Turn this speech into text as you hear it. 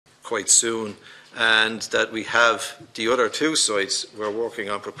quite soon, and that we have the other 2 sites, we're working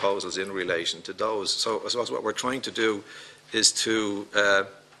on proposals in relation to those. So I suppose what we're trying to do is to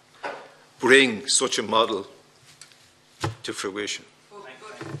bring such a model to fruition.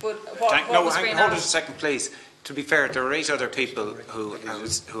 Hold it a second, please. To be fair, there are 8 other people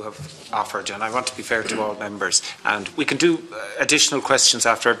who have offered, and I want to be fair to all members. And we can do additional questions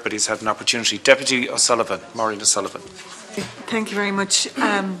after everybody's had an opportunity. Deputy O'Sullivan, Maureen O'Sullivan. Thank you very much.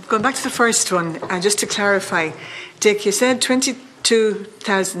 Going back to the first one, just to clarify, Dick, you said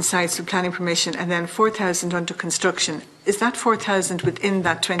 22,000 sites with planning permission and then 4,000 under construction. Is that 4,000 within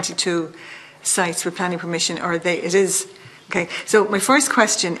that 22 sites with planning permission, or it is? Okay, so my first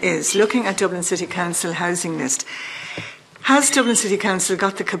question is, looking at Dublin City Council housing list, has Dublin City Council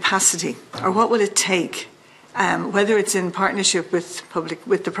got the capacity, or what will it take, whether it's in partnership with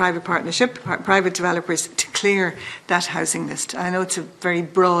the private partnership, private developers, to clear that housing list? I know it's a very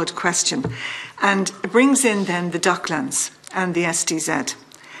broad question. And it brings in then the Docklands and the SDZ.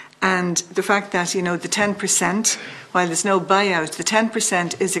 And the fact that, you know, the 10%, while there's no buyout, the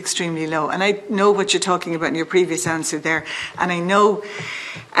 10% is extremely low. And I know what you're talking about in your previous answer there. And I know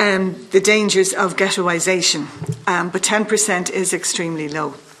the dangers of ghettoisation. But 10% is extremely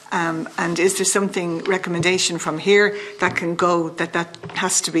low. And is there something, recommendation from here that can go, that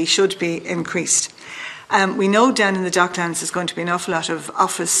should be increased? We know down in the Docklands there's going to be an awful lot of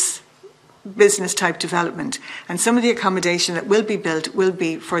office business type development, and some of the accommodation that will be built will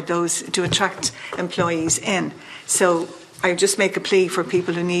be for those to attract employees in. So I just make a plea for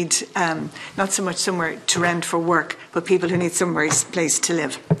people who need not so much somewhere to rent for work, but people who need somewhere place to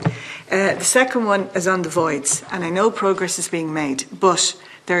live. The second one is on the voids, and I know progress is being made, but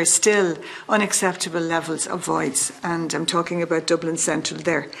there are still unacceptable levels of voids, and I'm talking about Dublin Central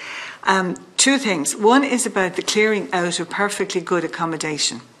there. 2 things. One is about the clearing out of perfectly good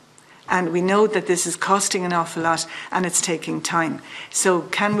accommodation. And we know that this is costing an awful lot and it's taking time. So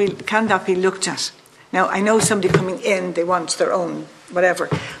can that be looked at? Now, I know somebody coming in, they want their own whatever,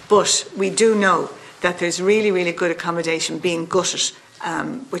 but we do know that there's really, really good accommodation being gutted,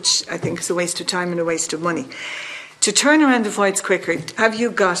 which I think is a waste of time and a waste of money. To turn around the voids quicker, have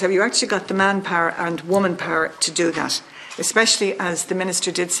you actually got the manpower and woman power to do that? Especially as the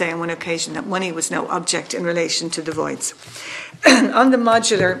Minister did say on one occasion that money was no object in relation to the voids. On the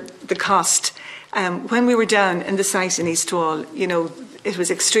modular, the cost, when we were down in the site in East Wall, you know, it was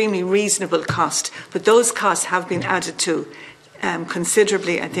extremely reasonable cost, but those costs have been added to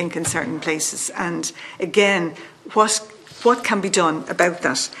considerably, I think, in certain places. And again, what can be done about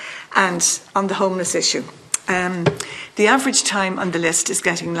that? And on the homeless issue, the average time on the list is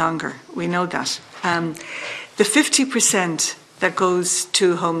getting longer. We know that. The 50% that goes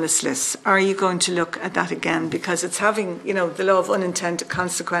to homeless lists, are you going to look at that again? Because it's having, you know, the law of unintended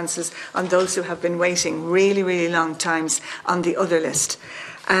consequences on those who have been waiting really, really long times on the other list.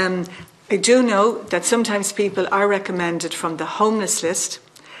 I do know that sometimes people are recommended from the homeless list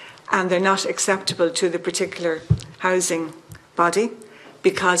and they're not acceptable to the particular housing body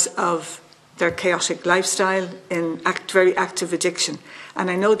because of their chaotic lifestyle in very active addiction. And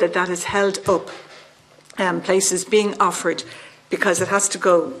I know that has held up places being offered because it has to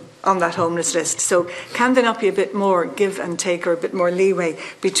go on that homeless list. So can there not be a bit more give and take, or a bit more leeway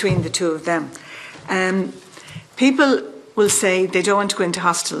between the 2 of them? People will say they don't want to go into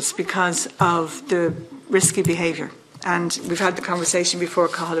hostels because of the risky behaviour. And we've had the conversation before,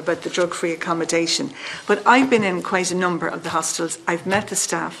 Cathal, about the drug-free accommodation. But I've been in quite a number of the hostels. I've met the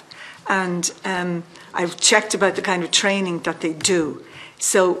staff and I've checked about the kind of training that they do.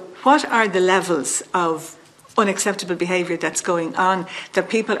 So what are the levels of unacceptable behaviour that's going on that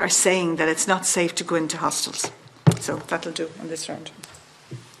people are saying that it's not safe to go into hostels? So that'll do on this round.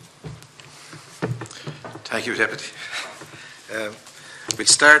 Thank you, Deputy. We'll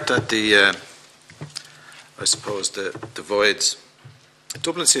start at the voids.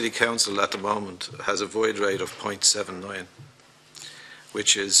 Dublin City Council at the moment has a void rate of 0.79,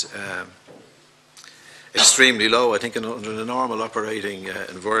 which is extremely low. I think under a normal operating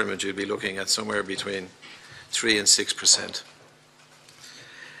environment, you'd be looking at somewhere between 3 and 6%.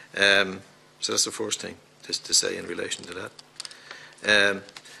 So that's the first thing to say in relation to that.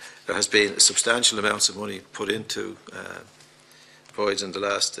 There has been substantial amounts of money put into voids in the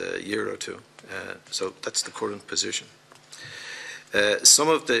last year or 2. So that's the current position. Some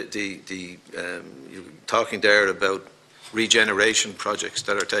of you're talking there about regeneration projects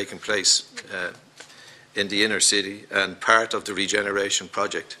that are taking place in the inner city, and part of the regeneration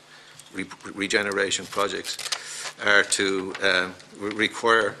projects are to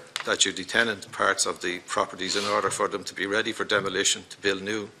require that you detenant parts of the properties in order for them to be ready for demolition to build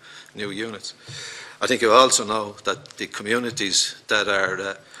new units. I think you also know that the communities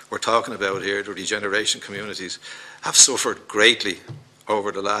that we're talking about here, the regeneration communities, have suffered greatly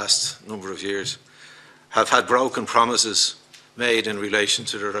over the last number of years, have had broken promises made in relation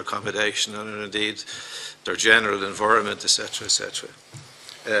to their accommodation and indeed their general environment, etc., etc.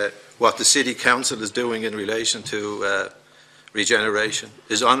 What the City Council is doing in relation to regeneration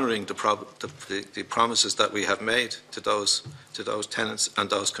is honouring the promises that we have made to those tenants and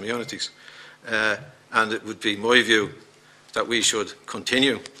those communities. And it would be my view that we should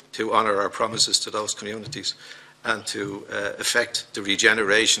continue to honour our promises to those communities and to effect the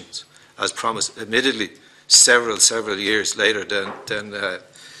regenerations as promised, admittedly several years later than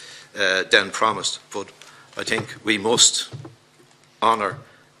promised. But I think we must honour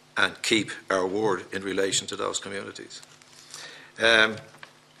and keep our word in relation to those communities.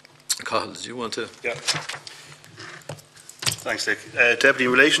 Cathal, do you want to? Yeah. Thanks, Dick. Deputy,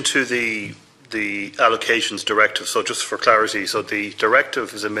 in relation to the allocations directive, so just for clarity, so the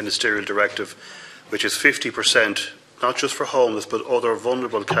directive is a ministerial directive which is 50%, not just for homeless, but other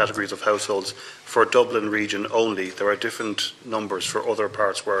vulnerable categories of households for Dublin region only. There are different numbers for other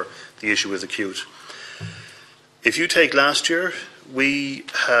parts where the issue is acute. If you take last year, we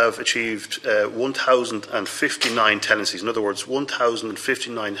have achieved 1,059 tenancies. In other words,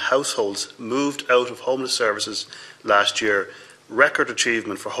 1,059 households moved out of homeless services last year. Record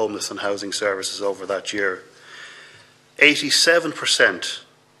achievement for homeless and housing services over that year. 87%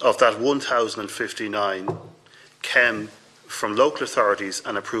 of that 1,059 came from local authorities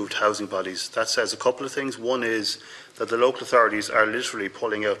and approved housing bodies. That says a couple of things. One is that the local authorities are literally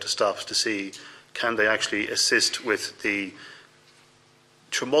pulling out the stops to see can they actually assist with the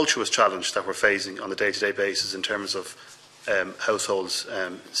tumultuous challenge that we're facing on a day-to-day basis in terms of households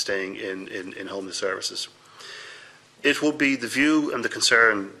staying in homeless services. It would be the view and the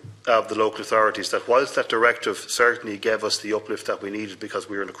concern of the local authorities that whilst that directive certainly gave us the uplift that we needed because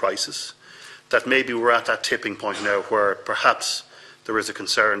we were in a crisis, that maybe we're at that tipping point now where perhaps there is a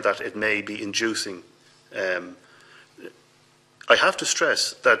concern that it may be inducing. I have to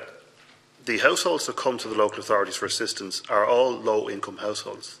stress that the households that come to the local authorities for assistance are all low-income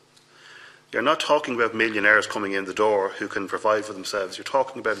households. You're not talking about millionaires coming in the door who can provide for themselves. You're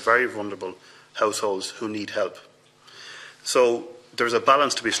talking about very vulnerable households who need help. So there's a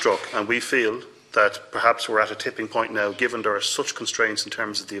balance to be struck, and we feel that perhaps we're at a tipping point now, given there are such constraints in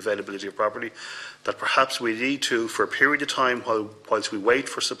terms of the availability of property, that perhaps we need to, for a period of time whilst we wait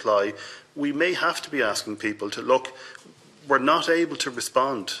for supply, we may have to be asking people to look, we're not able to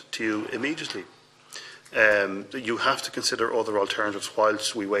respond to you immediately. You have to consider other alternatives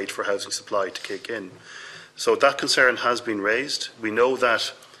whilst we wait for housing supply to kick in. So that concern has been raised. We know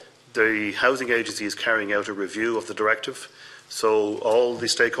that the Housing Agency is carrying out a review of the directive, so all the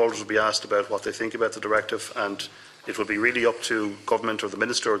stakeholders will be asked about what they think about the directive, and it will be really up to government or the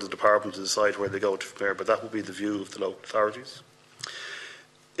minister or the department to decide where they go to from there, but that will be the view of the local authorities.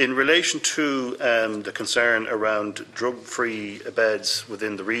 In relation to the concern around drug-free beds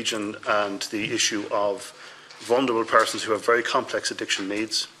within the region and the issue of vulnerable persons who have very complex addiction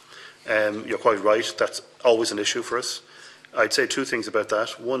needs, you're quite right, that's always an issue for us. I'd say two things about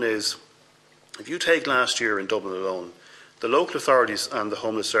that. One is, if you take last year in Dublin alone, the local authorities and the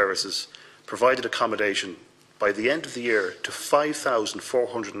homeless services provided accommodation by the end of the year to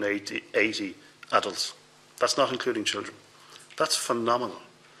 5,480 adults. That's not including children. That's phenomenal.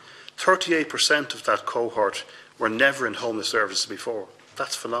 38% of that cohort were never in homeless services before.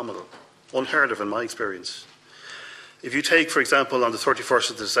 That's phenomenal. Unheard of in my experience. If you take, for example, on the 31st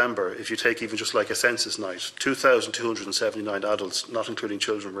of December, if you take even just like a census night, 2,279 adults, not including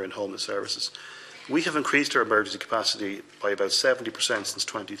children, were in homeless services. We have increased our emergency capacity by about 70% since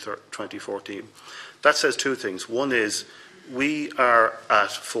 2014. That says two things. One is we are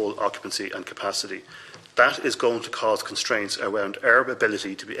at full occupancy and capacity. That is going to cause constraints around our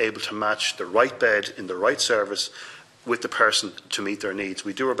ability to be able to match the right bed in the right service with the person to meet their needs.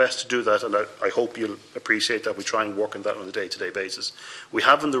 We do our best to do that, and I hope you'll appreciate that we try and work on that on a day-to-day basis. We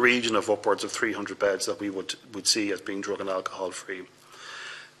have in the region of upwards of 300 beds that we would see as being drug and alcohol free.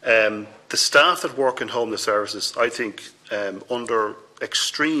 The staff that work in homeless services, I think, under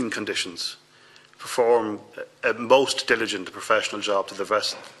extreme conditions, perform a most diligent professional job to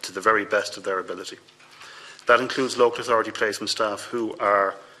the very best of their ability. That includes local authority placement staff who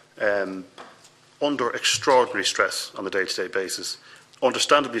are under extraordinary stress on a day-to-day basis,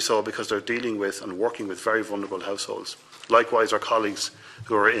 understandably so because they're dealing with and working with very vulnerable households. Likewise, our colleagues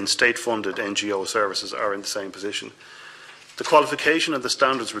who are in state-funded NGO services are in the same position. The qualification and the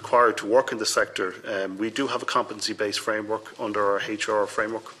standards required to work in the sector, we do have a competency-based framework under our HR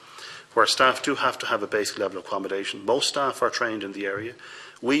framework, where staff do have to have a basic level of accommodation. Most staff are trained in the area.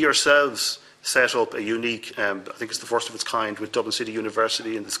 We ourselves set up a unique, I think it's the first of its kind, with Dublin City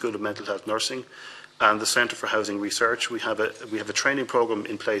University and the School of Mental Health Nursing and the Centre for Housing Research. We have a training programme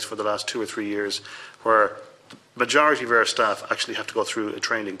in place for the last 2 or 3 years where the majority of our staff actually have to go through a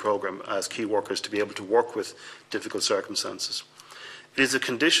training programme as key workers to be able to work with difficult circumstances. It is a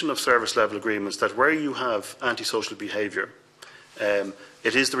condition of service level agreements that where you have antisocial behaviour,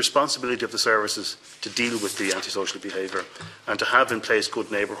 it is the responsibility of the services to deal with the antisocial behaviour and to have in place good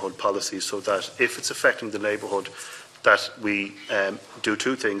neighbourhood policies so that if it's affecting the neighbourhood, that we do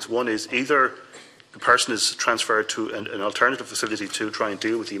 2 things. One is either the person is transferred to an alternative facility to try and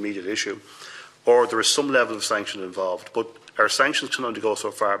deal with the immediate issue, or there is some level of sanction involved. But our sanctions can only go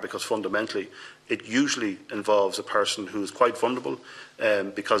so far because fundamentally it usually involves a person who is quite vulnerable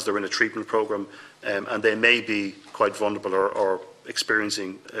because they're in a treatment programme and they may be quite vulnerable or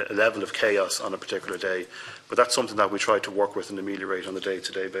experiencing a level of chaos on a particular day. But that's something that we try to work with and ameliorate on a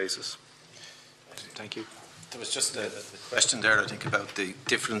day-to-day basis. Thank you. There was just a question there, I think, about the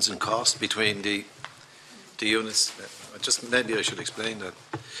difference in cost between the units. Maybe I should explain that.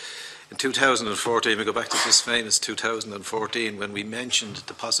 In 2014, we go back to this famous 2014, when we mentioned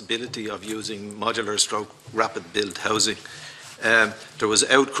the possibility of using modular stroke rapid build housing, there was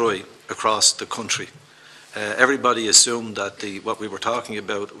outcry across the country. Everybody assumed that what we were talking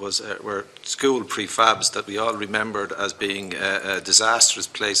about were school prefabs that we all remembered as being disastrous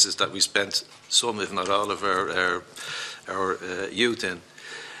places that we spent some, if not all, of our youth in.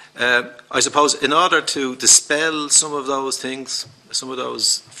 I suppose in order to dispel some of those things, some of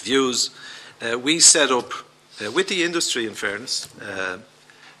those views, we set up, with the industry in fairness,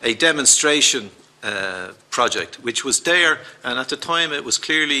 a demonstration project which was there, and at the time it was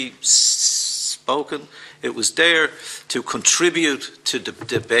clearly spoken, it was there to contribute to the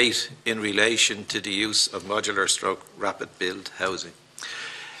debate in relation to the use of modular stroke rapid build housing.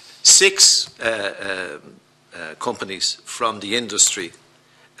 6 companies from the industry,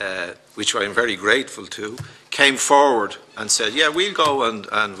 which I am very grateful to, came forward and said, yeah, we'll go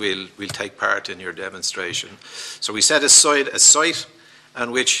and we'll take part in your demonstration. So we set aside a site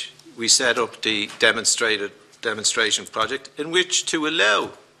on which we set up the demonstration project in which to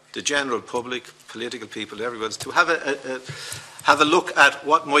allow the general public, political people, everyone, to have a look at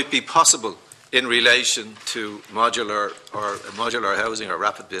what might be possible in relation to modular housing or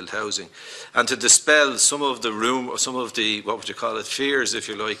rapid build housing, and to dispel some of the what would you call it, fears, if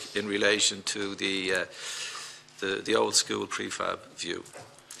you like, in relation to the old school prefab view.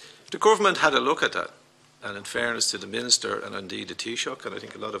 The government had a look at that, and in fairness to the Minister and indeed the Taoiseach and I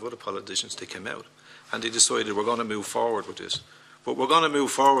think a lot of other politicians, they came out and they decided we're going to move forward with this. But we're going to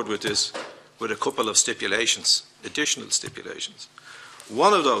move forward with this with a couple of stipulations, additional stipulations.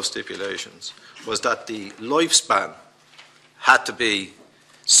 One of those stipulations was that the lifespan had to be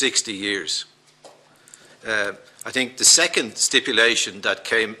 60 years. I think the second stipulation that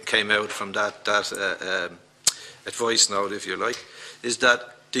came out from that advice note, if you like, is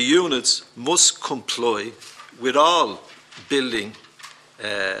that the units must comply with all building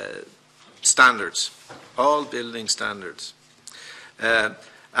standards, all building standards.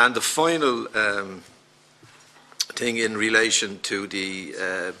 And the final thing in relation to the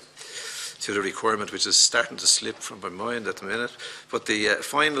requirement, which is starting to slip from my mind at the minute, but the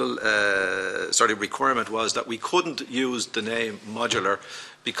final requirement was that we couldn't use the name modular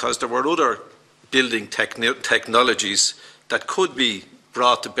because there were other building technologies that could be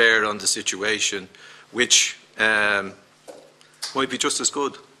brought to bear on the situation, which might be just as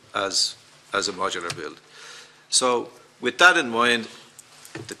good as a modular build. So with that in mind,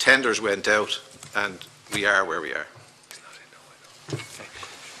 the tenders went out and we are where we are.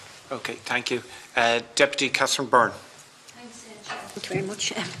 Okay, thank you. Deputy Catherine Byrne. Thanks, thank you very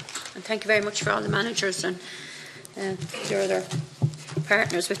much. And thank you very much for all the managers and their other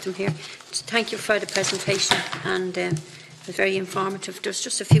partners with them here. Thank you for the presentation, and it was very informative. There's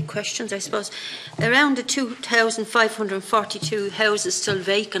just a few questions, I suppose. Around the 2,542 houses still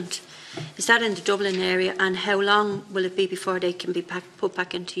vacant, is that in the Dublin area, and how long will it be before they can be put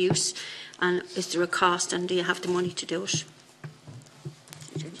back into use? And is there a cost, and do you have the money to do it?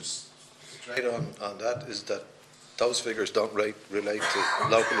 Just straight on that is that those figures don't relate to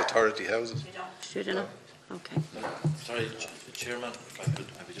local authority houses. Should I know? Okay. Sorry, Chairman, if I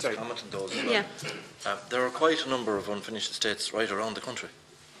could just comment on those. Yeah. There are quite a number of unfinished estates right around the country,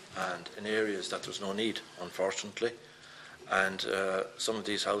 and in areas that there's no need, unfortunately. And some of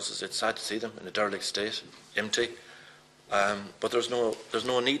these houses, it's sad to see them in a derelict state, empty. but there's no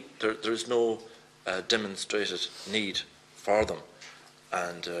need. There's no demonstrated need for them.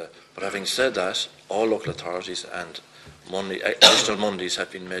 And but having said that, all local authorities and additional monies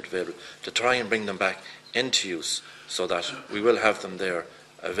have been made available to try and bring them back into use, so that we will have them there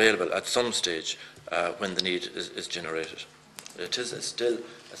available at some stage when the need is generated. It is still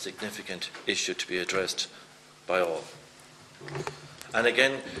a significant issue to be addressed by all. And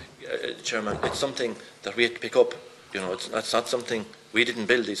again, Chairman, it's something that we have to pick up. You know, it's not something, we didn't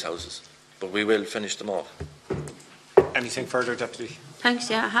build these houses, but we will finish them off. Anything further, Deputy? Thanks,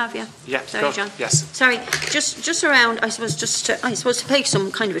 yeah, I have, yeah. Yeah, sorry, go. John. Yes. Sorry, just around, I suppose, to pay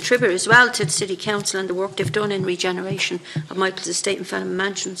some kind of a tribute as well to the City Council and the work they've done in regeneration of Michael's Estate and Fenham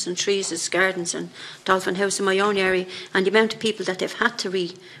Mansions and Trees' Gardens and Dolphin House in my own area, and the amount of people that they've had to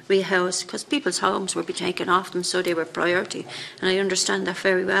rehouse, because people's homes will be taken off them, so they were priority, and I understand that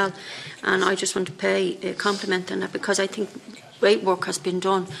very well. And I just want to pay a compliment on that, because I think great work has been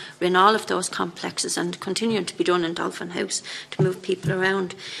done in all of those complexes and continuing to be done in Dolphin House to move people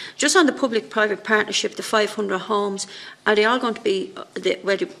around. Just on the public-private partnership, the 500 homes, are they all going to be,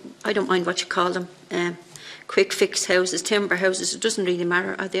 I don't mind what you call them, quick fix houses, timber houses, it doesn't really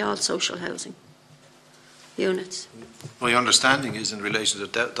matter, are they all social housing units? My understanding is in relation to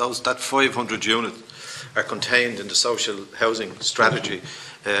that 500 units are contained in the social housing strategy.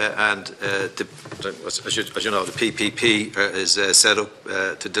 As you know, the PPP is set up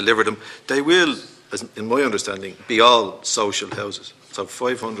to deliver them. They will, in my understanding, be all social houses. So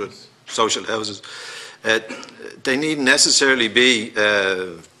 500 social houses. They needn't necessarily be,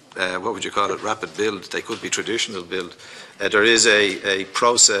 what would you call it, rapid build. They could be traditional build. There is a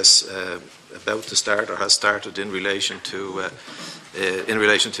process about to start or has started in relation to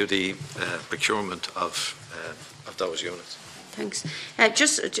the procurement of those units. Thanks.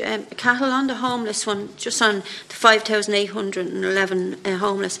 Cathal, on the homeless one, just on the 5,811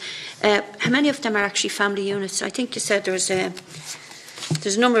 homeless, how many of them are actually family units? I think you said there's a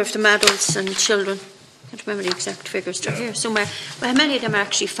number of them adults and children. I can't remember the exact figures. They're here somewhere. But how many of them are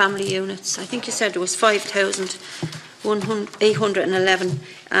actually family units? I think you said there was 5,811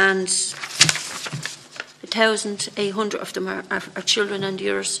 and 1,800 of them are children and the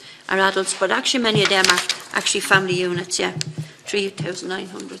others are adults, but actually many of them are actually family units, yeah.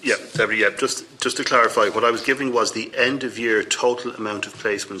 3,900. Yeah, Debbie, yeah. Just to clarify, what I was giving was the end of year total amount of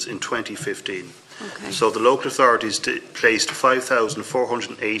placements in 2015. Okay. So the local authorities placed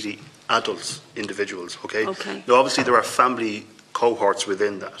 5,480 adults, individuals, okay? Okay. Now obviously there are family cohorts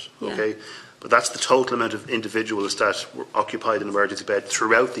within that, okay? Yeah. But that's the total amount of individuals that were occupied in emergency bed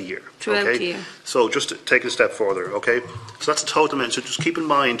throughout the year. Throughout okay? the year. So just to take it a step further, okay? So that's the total amount. So just keep in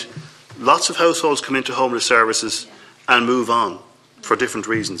mind, lots of households come into homeless services and move on for different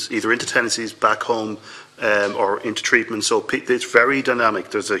reasons, either into tenancies, back home, or into treatment. So it's very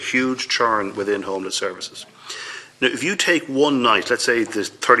dynamic. There's a huge churn within homeless services. Now, if you take one night, let's say the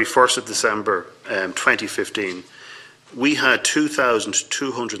 31st of December 2015, we had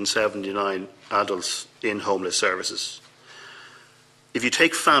 2,279 adults in homeless services. If you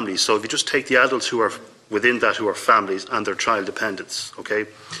take families, so if you just take the adults who are within that who are families and their child dependents, okay?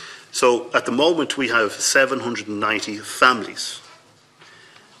 So at the moment we have 790 families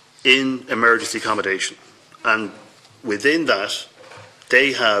in emergency accommodation, and within that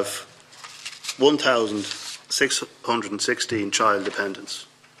they have 1,616 child dependents.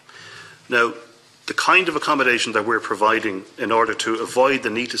 Now, the kind of accommodation that we're providing in order to avoid the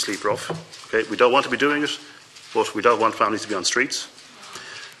need to sleep rough, okay, we don't want to be doing it, but we don't want families to be on streets,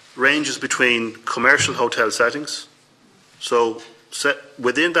 ranges between commercial hotel settings. So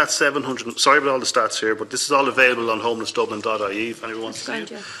within that 700, sorry about all the stats here, but this is all available on homelessdublin.ie if anyone wants to see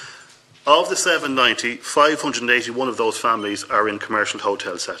it. Of the 790, 581 of those families are in commercial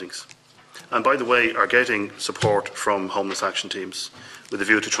hotel settings. And by the way, are getting support from homeless action teams with a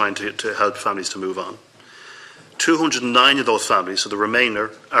view to trying to help families to move on. 209 of those families, so the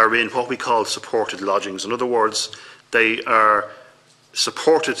remainder, are in what we call supported lodgings. In other words, they are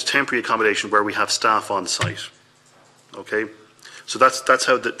supported temporary accommodation where we have staff on site. Okay? So that's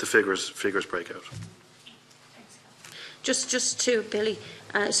how the figures break out. Just to Billy,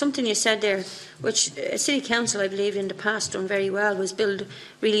 something you said there, which City Council, I believe, in the past done very well, was build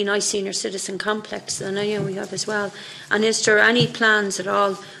really nice senior citizen complex, and I know we have as well. And is there any plans at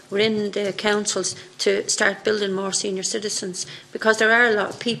all within the councils to start building more senior citizens, because there are a lot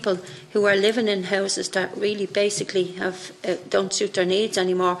of people who are living in houses that really basically don't suit their needs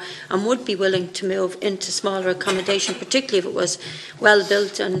anymore and would be willing to move into smaller accommodation, particularly if it was well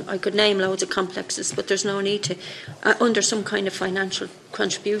built. And I could name loads of complexes, but there's no need to, under some kind of financial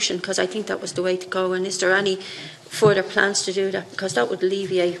contribution, because I think that was the way to go. And is there any further plans to do that? Because that would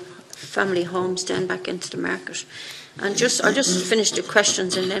alleviate family homes then back into the market. And I'll just finish the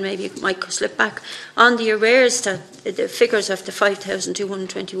questions, and then maybe you might slip back on the arrears. That the figures of the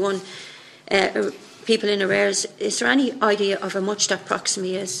 5,221 people in arrears. Is there any idea of how much that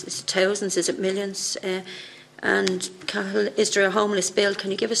approximately is? Is it thousands? Is it millions? And Cathal, is there a homeless bill?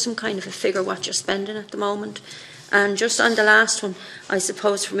 Can you give us some kind of a figure what you're spending at the moment? And just on the last one, I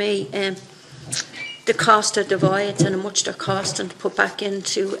suppose for me, the cost of the voids and how much they're costing to put back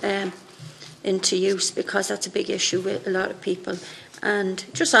into use, because that's a big issue with a lot of people. And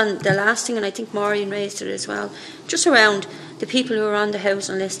just on the last thing, and I think Maureen raised it as well, just around the people who are on the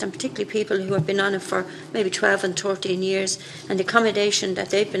housing list, and particularly people who have been on it for maybe 12 and 13 years, and the accommodation that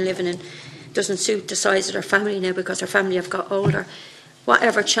they've been living in doesn't suit the size of their family now because their family have got older.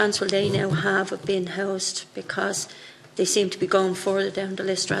 Whatever chance will they now have of being housed, because they seem to be going further down the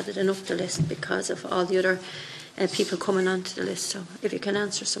list rather than up the list because of all the other people coming onto the list. So if you can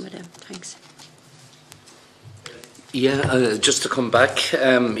answer some of them, thanks. Yeah, just to come back,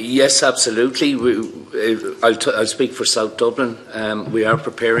 yes, absolutely. I'll speak for South Dublin. We are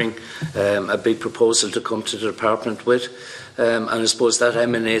preparing a big proposal to come to the department with, and I suppose that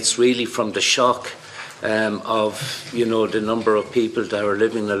emanates really from the shock of the number of people that are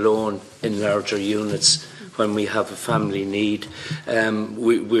living alone in larger units when we have a family need.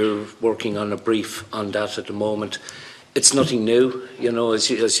 We're working on a brief on that at the moment. It's nothing new, as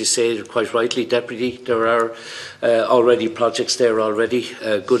you say quite rightly, Deputy. There are already projects there already,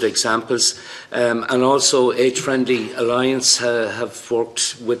 good examples. And also Age Friendly Alliance have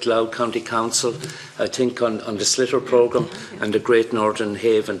worked with Louth County Council, I think, on the Slitter programme and the Great Northern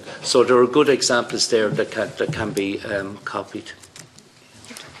Haven. So there are good examples there that can be copied.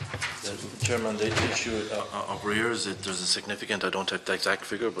 Chairman, the issue of arrears, there's a significant, I don't have the exact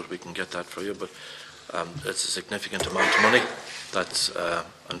figure, but we can get that for you, but it's a significant amount of money that's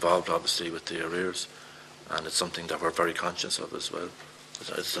involved, obviously, with the arrears, and it's something that we're very conscious of as well.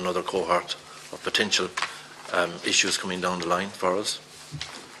 It's another cohort of potential issues coming down the line for us.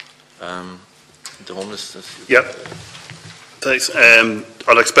 The homelessness. Yep. Thanks.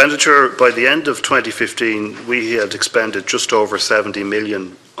 On expenditure, by the end of 2015, we had expended just over 70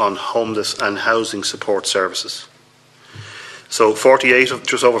 million on homeless and housing support services. So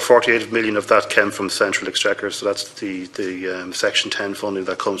just over 48 million of that came from the Central Exchequer, so that's the Section 10 funding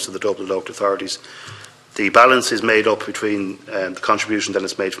that comes to the Dublin local authorities. The balance is made up between the contribution that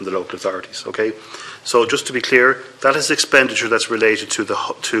is made from the local authorities. Okay, so just to be clear, that is expenditure that's related to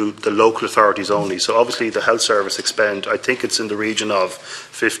the local authorities only. So obviously the health service expend, I think it's in the region of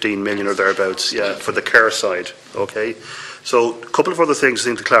 15 million or thereabouts, yeah, for the care side. Okay. So a couple of other things I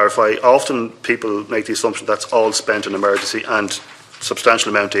think to clarify. Often people make the assumption that's all spent on emergency, and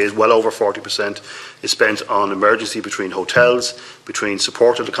substantial amount is, well over 40%, is spent on emergency between hotels, between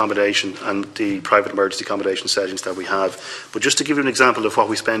supported accommodation and the private emergency accommodation settings that we have. But just to give you an example of what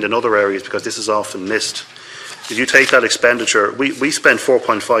we spend in other areas, because this is often missed, if you take that expenditure, we spend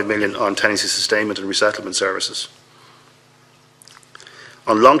 4.5 million on tenancy sustainment and resettlement services.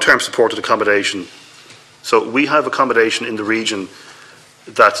 On long-term supported accommodation, so we have accommodation in the region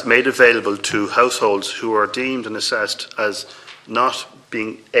that's made available to households who are deemed and assessed as not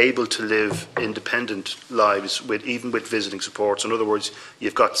being able to live independent lives even with visiting support. So in other words,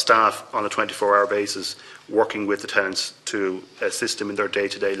 you've got staff on a 24-hour basis working with the tenants to assist them in their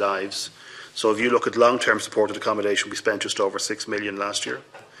day-to-day lives. So if you look at long-term supported accommodation, we spent just over 6 million last year.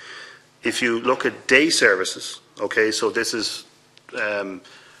 If you look at day services, okay, so this is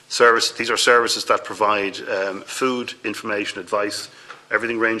these are services that provide food, information, advice,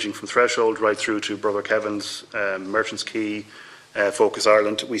 everything ranging from Threshold right through to Brother Kevin's, Merchants Quay, Focus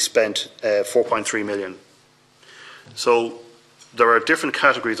Ireland. We spent 4.3 million. So there are different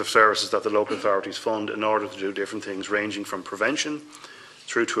categories of services that the local authorities fund in order to do different things, ranging from prevention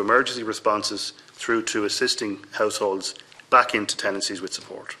through to emergency responses through to assisting households back into tenancies with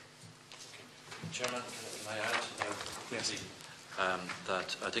support. Chairman, can I add? Yes.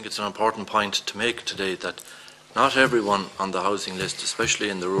 That I think it's an important point to make today, that not everyone on the housing list, especially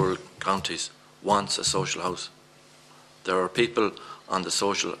in the rural counties, wants a social house. There are people on the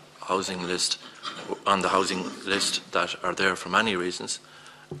social housing list, that are there for many reasons,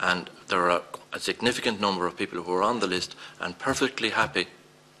 and there are a significant number of people who are on the list and perfectly happy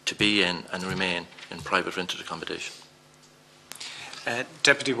to be in and remain in private rented accommodation.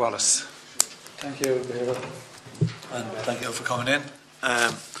 Deputy Wallace. Thank you, Mayor, and thank you for coming in.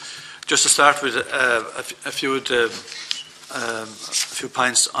 Just to start with a few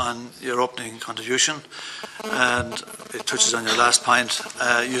points on your opening contribution, and it touches on your last point.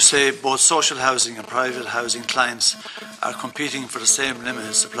 You say both social housing and private housing clients are competing for the same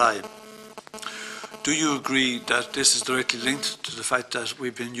limited supply. Do you agree that this is directly linked to the fact that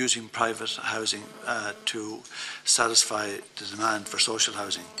we've been using private housing to satisfy the demand for social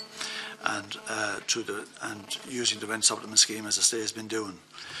housing, and using the rent supplement scheme as the state has been doing?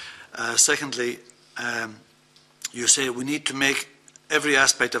 Secondly, you say we need to make every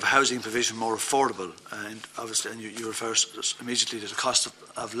aspect of housing provision more affordable, and obviously, and you refer immediately to the cost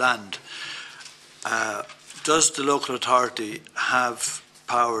of land. Does the local authority have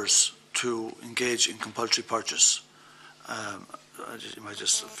powers to engage in compulsory purchase? You might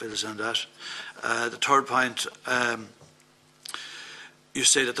just fill us in on that. The third point, you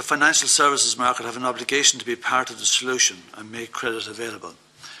say that the financial services market have an obligation to be part of the solution and make credit available.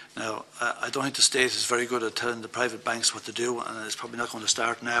 Now, I don't think the state is very good at telling the private banks what to do, and it's probably not going to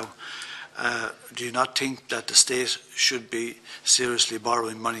start now. Do you not think that the state should be seriously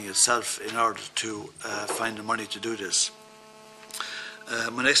borrowing money itself in order to find the money to do this?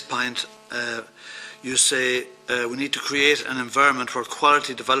 My next point, you say we need to create an environment where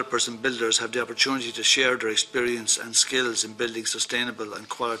quality developers and builders have the opportunity to share their experience and skills in building sustainable and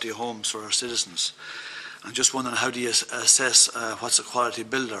quality homes for our citizens. I'm just wondering, how do you assess what's a quality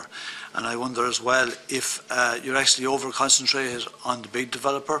builder? And I wonder as well if you're actually over-concentrated on the big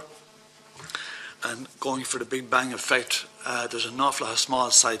developer and going for the big bang effect. There's an awful lot of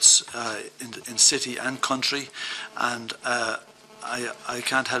small sites in city and country, and I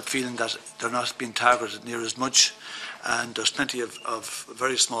can't help feeling that they're not being targeted near as much, and there's plenty of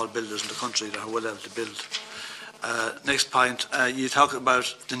very small builders in the country that are well able to build. Next point, you talk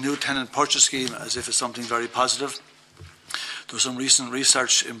about the new tenant purchase scheme as if it's something very positive. There was some recent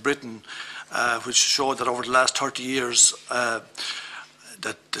research in Britain which showed that over the last 30 years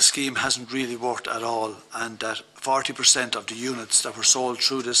that the scheme hasn't really worked at all, and that 40% of the units that were sold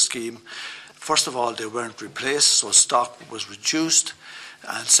through this scheme, first of all, they weren't replaced, so stock was reduced,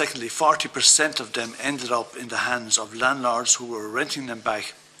 and secondly, 40% of them ended up in the hands of landlords who were renting them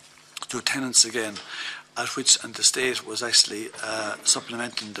back to tenants again, and the state was actually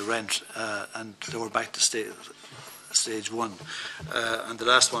supplementing the rent, and they were back to stage one. And the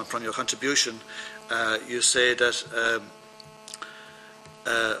last one from your contribution, you say that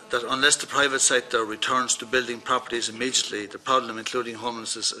that unless the private sector returns to building properties immediately, the problem, including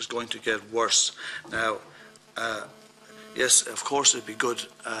homelessness, is going to get worse. Now, yes, of course, it'd be good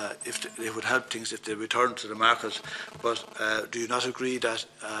if it would help things if they return to the market, but do you not agree that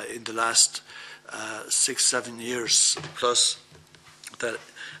in the last 6-7 years plus that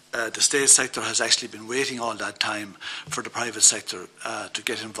the state sector has actually been waiting all that time for the private sector to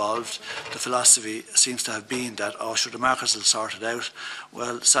get involved? The philosophy seems to have been that, oh, sure, the markets will sort it out.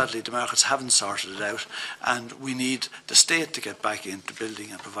 Well, sadly, the markets haven't sorted it out, and we need the state to get back into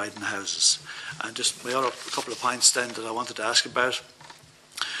building and providing houses. And just my other couple of points then that I wanted to ask about.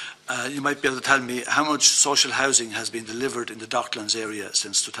 You might be able to tell me how much social housing has been delivered in the Docklands area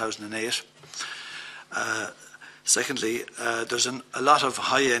since 2008. Secondly, there's a lot of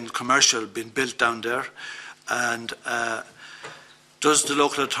high-end commercial being built down there, and does the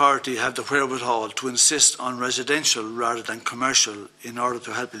local authority have the wherewithal to insist on residential rather than commercial in order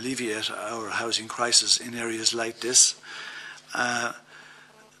to help alleviate our housing crisis in areas like this?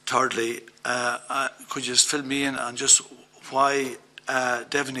 Thirdly, could you just fill me in on just why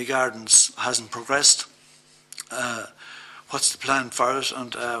Devaney Gardens hasn't progressed? What's the plan for it,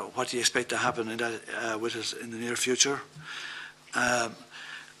 and what do you expect to happen with it in the near future?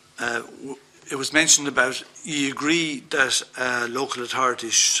 It was mentioned about, you agree that local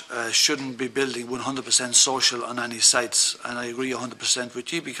authorities shouldn't be building 100% social on any sites, and I agree 100%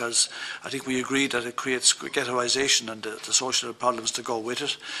 with you, because I think we agree that it creates ghettoisation and the social problems to go with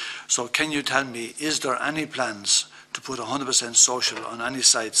it. So can you tell me, is there any plans to put 100% social on any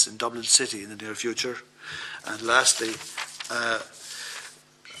sites in Dublin City in the near future? And lastly,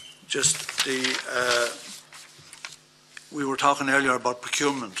 we were talking earlier about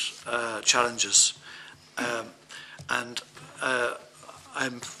procurement challenges, and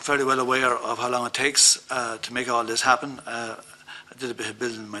I'm fairly well aware of how long it takes to make all this happen. I did a bit of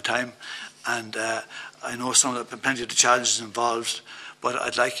building in my time, and I know plenty of the challenges involved, but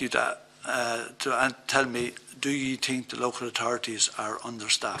I'd like you to tell me, do you think the local authorities are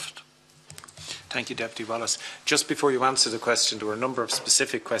understaffed? Thank you, Deputy Wallace. Just before you answer the question, there were a number of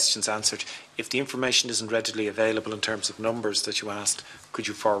specific questions answered. If the information isn't readily available in terms of numbers that you asked, could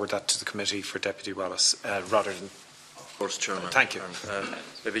you forward that to the committee for Deputy Wallace rather than... Of course, Chairman. Thank you. And,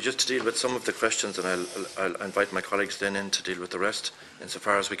 maybe just to deal with some of the questions, and I'll invite my colleagues then in to deal with the rest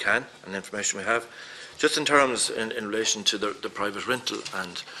insofar as we can and the information we have. Just in terms in relation to the private rental,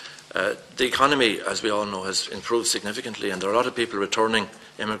 and the economy, as we all know, has improved significantly, and there are a lot of people returning,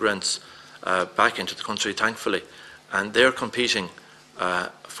 immigrants, back into the country, thankfully, and they're competing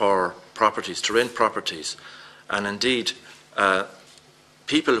for properties, to rent properties. And indeed,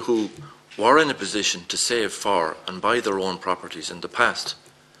 people who were in a position to save for and buy their own properties in the past,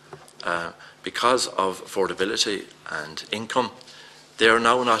 because of affordability and income, they are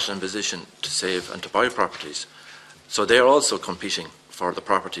now not in a position to save and to buy properties. So they are also competing for the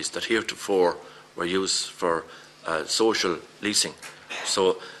properties that heretofore were used for social leasing.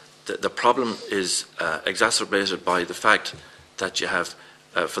 So the problem is exacerbated by the fact that you have,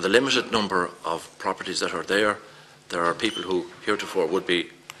 for the limited number of properties that are there are people who heretofore would be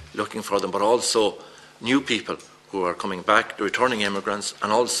looking for them, but also new people who are coming back, the returning immigrants,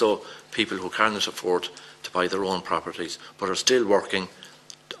 and also people who cannot afford to buy their own properties, but are still working,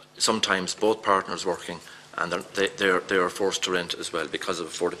 sometimes both partners working, and they are forced to rent as well because of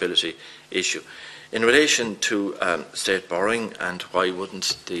affordability issue. In relation to state borrowing and why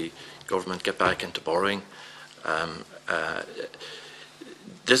wouldn't the government get back into borrowing,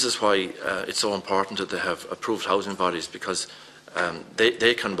 this is why it's so important that they have approved housing bodies, because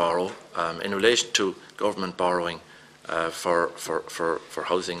they can borrow. In relation to government borrowing for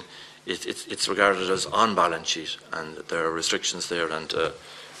housing, it's regarded as on balance sheet, and there are restrictions there, and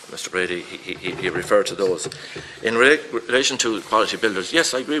Mr. Brady, he referred to those. In relation to quality builders,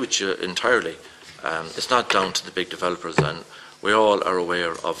 yes, I agree with you entirely. It's not down to the big developers, and we all are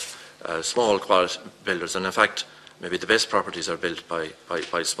aware of small quality builders, and in fact maybe the best properties are built by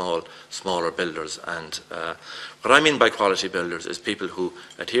smaller builders. And what I mean by quality builders is people who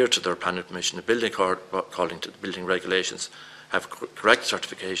adhere to their planning permission, the building code according to the building regulations, have correct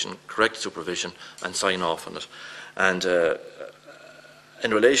certification, correct supervision, and sign off on it. And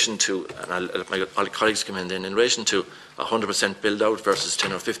in relation to, and I'll let my colleagues come in then, in relation to 100% build out versus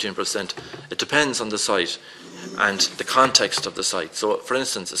 10 or 15%, it depends on the site and the context of the site. So, for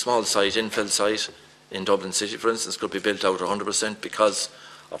instance, a small site, infill site in Dublin City, for instance, could be built out 100% because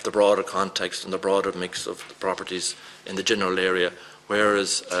of the broader context and the broader mix of the properties in the general area,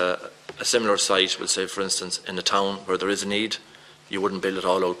 whereas a similar site, we'll say, for instance, in a town where there is a need, you wouldn't build it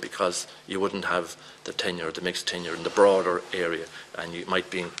all out because you wouldn't have the tenure, the mixed tenure in the broader area, and you might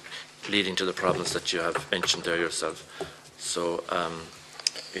be leading to the problems that you have mentioned there yourself. So,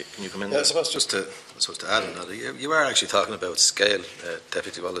 can you come in? Yeah, I suppose just to add on that, you are actually talking about scale,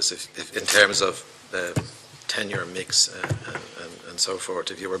 Deputy Wallace, if in terms of tenure mix and so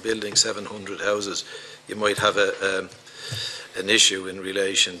forth. If you were building 700 houses, you might have an issue in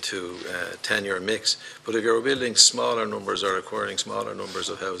relation to tenure mix. But if you're building smaller numbers or acquiring smaller numbers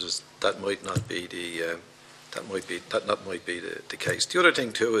of houses, that might not be the case. The other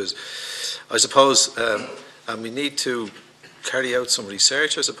thing too is, I suppose, and we need to carry out some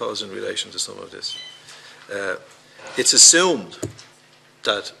research, I suppose, in relation to some of this. It's assumed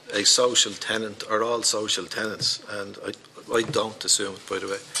that a social tenant are all social tenants, and I don't assume it, by the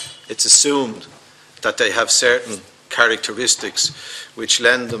way. It's assumed that they have certain characteristics which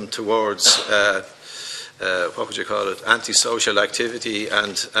lend them towards what would you call it, antisocial activity,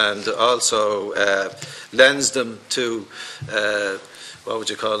 and also lends them to what would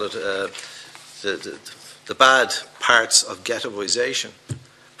you call it, the bad parts of ghettoisation.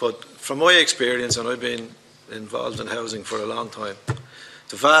 But from my experience, and I've been involved in housing for a long time,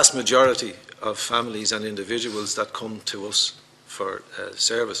 the vast majority of families and individuals that come to us for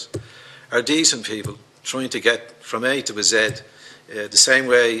service are decent people trying to get from A to Z the same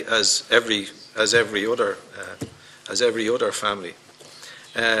way as every other family.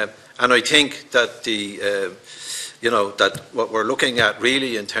 And I think that that what we're looking at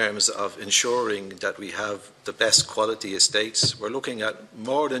really in terms of ensuring that we have the best quality estates, we're looking at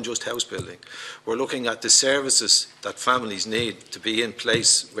more than just house building. We're looking at the services that families need to be in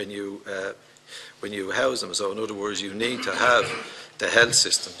place when you house them. So in other words, you need to have the health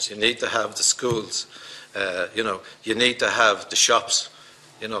systems, you need to have the schools, you need to have the shops.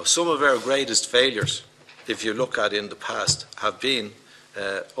 Some of our greatest failures, if you look at in the past, have been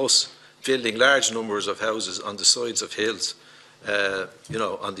us building large numbers of houses on the sides of hills,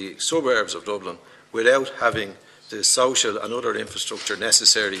 on the suburbs of Dublin, without having the social and other infrastructure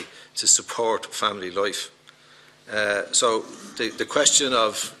necessary to support family life. So the question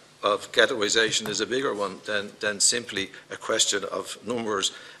of ghettoisation is a bigger one than simply a question of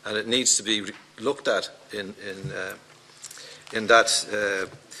numbers, and it needs to be looked at in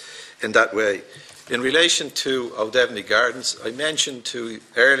that way. In relation to O'Devney Gardens, I mentioned to you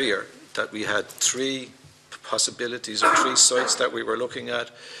earlier that we had 3 possibilities or 3 sites that we were looking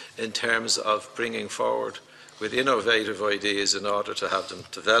at in terms of bringing forward with innovative ideas in order to have them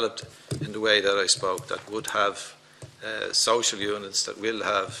developed in the way that I spoke, that would have social units, that will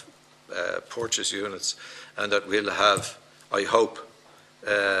have purchase units, and that will have, I hope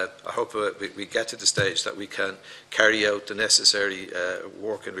we get to the stage that we can carry out the necessary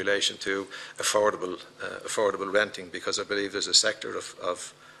work in relation to affordable renting, because I believe there's a sector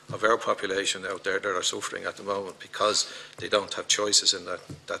of our population out there that are suffering at the moment because they don't have choices in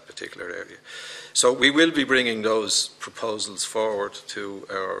that particular area. So we will be bringing those proposals forward to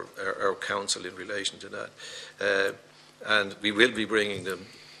our council in relation to that, and we will be bringing them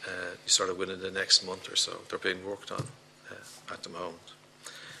sort of within the next month or so. They're being worked on at the moment.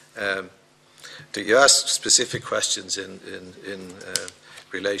 Do you ask specific questions in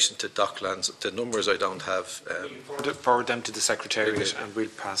relation to Docklands? The numbers I don't have. Forward them to the Secretariat and we'll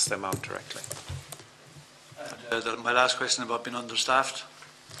pass them out directly. My last question about being understaffed.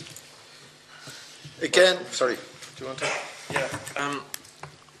 Again, sorry, do you want to? Yeah.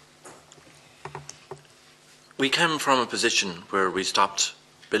 We came from a position where we stopped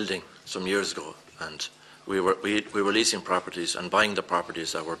building some years ago, and we were leasing properties and buying the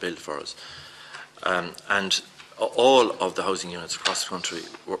properties that were built for us. And all of the housing units across the country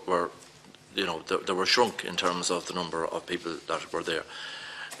were they were shrunk in terms of the number of people that were there.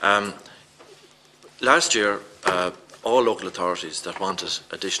 Last year, all local authorities that wanted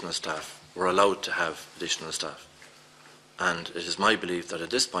additional staff were allowed to have additional staff. And it is my belief that at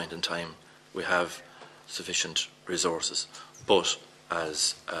this point in time, we have sufficient resources. But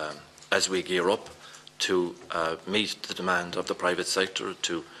as we gear up to meet the demand of the private sector,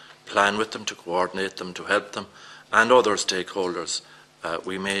 to plan with them, to coordinate them, to help them, and other stakeholders,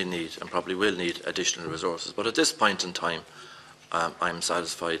 we may need and probably will need additional resources. But at this point in time, I'm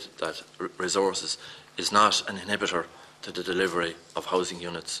satisfied that resources is not an inhibitor to the delivery of housing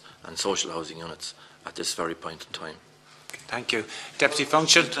units and social housing units at this very point in time. Thank you. Deputy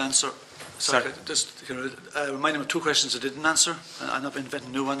Function. To answer. Sorry, just remind him of 2 questions I didn't answer. I'm not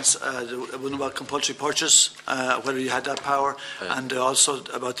inventing new ones. The one about compulsory purchase, whether you had that power, and also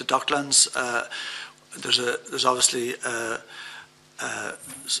about the Docklands. There's obviously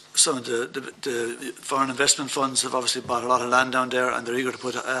some of the foreign investment funds have obviously bought a lot of land down there, and they're eager to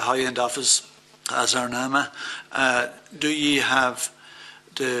put a high-end office as Arnama. Do you have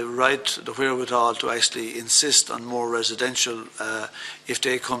the right, the wherewithal to actually insist on more residential if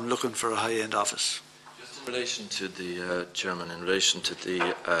they come looking for a high-end office? Just in relation to the Chairman, in relation to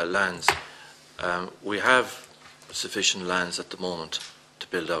the lands, we have sufficient lands at the moment to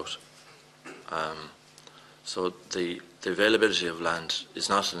build out. So the availability of land is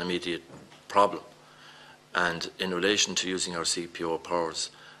not an immediate problem. And in relation to using our CPO powers,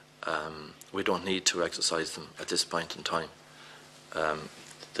 we don't need to exercise them at this point in time.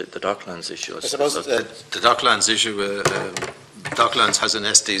 The Docklands issue. I suppose the Docklands issue, Docklands has an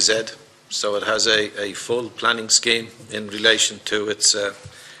SDZ, so it has a full planning scheme in relation to its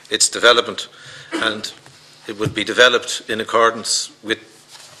development, and it would be developed in accordance with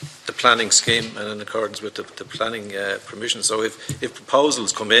the planning scheme and in accordance with the planning permission. So if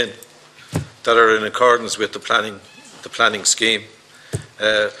proposals come in that are in accordance with the planning scheme,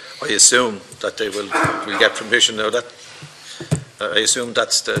 I assume that they will get permission. Now that I assume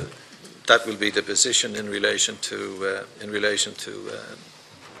that will be the position in relation to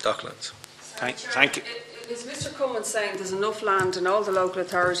Docklands. Thank you. Is Mr. Cummins saying there's enough land in all the local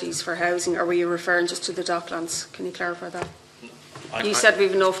authorities for housing, or were you referring just to the Docklands? Can you clarify that? You said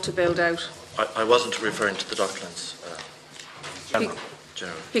we've enough to build out. I wasn't referring to the Docklands.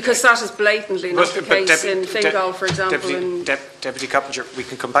 Because that is blatantly not the case in Fingal, for example. Deputy Coppinger, we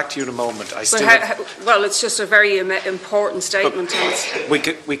can come back to you in a moment. Well, it's just a very important statement. We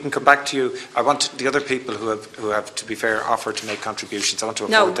can come back to you. I want the other people who have, to be fair, offered to make contributions. I want to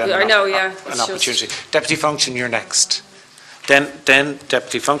afford them an opportunity. Deputy Function, you're next. Then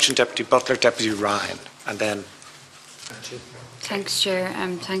Deputy Function, Deputy Butler, Deputy Ryan, and then. Thanks, Chair.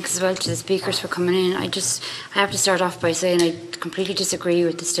 Thanks as well to the speakers for coming in. I have to start off by saying I completely disagree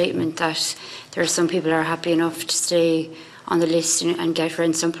with the statement that there are some people who are happy enough to stay on the list and get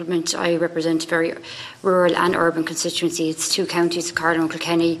rent supplement. I represent a very rural and urban constituency. It's 2 counties, Carlow and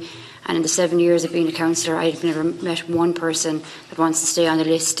Kilkenny, and in the 7 years of being a councillor, I've never met one person that wants to stay on the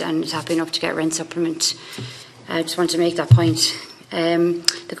list and is happy enough to get rent supplement. I just want to make that point.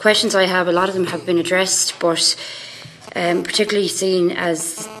 The questions I have, a lot of them have been addressed, but particularly seeing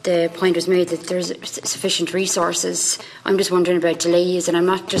as the point was made that there's sufficient resources, I'm just wondering about delays, and I'm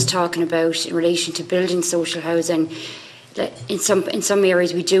not just talking about in relation to building social housing. In some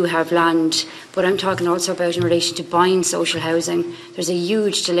areas we do have land, but I'm talking also about in relation to buying social housing. There's a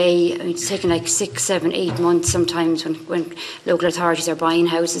huge delay. I mean, it's taken like 6, 7, 8 months sometimes when local authorities are buying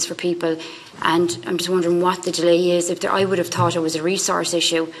houses for people, and I'm just wondering what the delay is. I would have thought it was a resource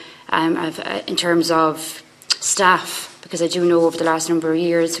issue in terms of staff, because I do know over the last number of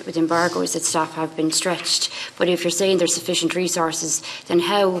years with embargoes that staff have been stretched. But if you're saying there's sufficient resources, then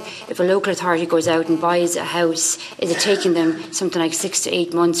how, if a local authority goes out and buys a house, is it taking them something like 6 to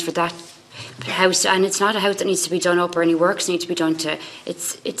 8 months for that house? And it's not a house that needs to be done up or any works need to be done to.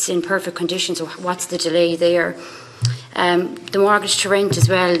 It's in perfect condition, so what's the delay there? The mortgage to rent as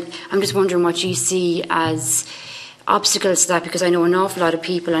well, I'm just wondering what you see as obstacles to that, because I know an awful lot of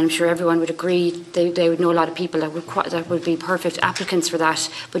people, and I'm sure everyone would agree, they would know a lot of people that would be perfect applicants for that,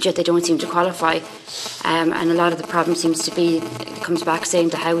 but yet they don't seem to qualify. And a lot of the problem seems to be, it comes back saying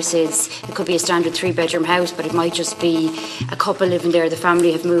the house it could be a standard 3-bedroom house, but it might just be a couple living there, the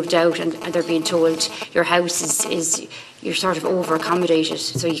family have moved out, and they're being told your house is you're sort of over accommodated,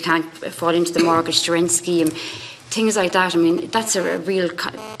 so you can't fall into the mortgage to rent scheme. Things like that, I mean, that's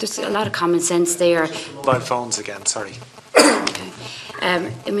there's a lot of common sense there. Mobile phones again, sorry.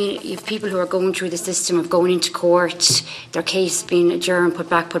 I mean, you have people who are going through the system of going into court, their case being adjourned, put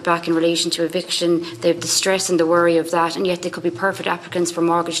back in relation to eviction. They have the stress and the worry of that, and yet they could be perfect applicants for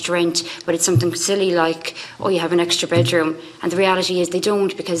mortgage to rent, but it's something silly like, oh, you have an extra bedroom. And the reality is they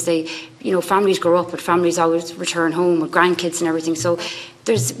don't, because families grow up, but families always return home with grandkids and everything. So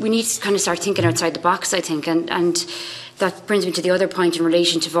we need to kind of start thinking outside the box, I think, and that brings me to the other point in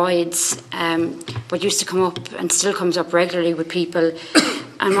relation to voids. What used to come up and still comes up regularly with people,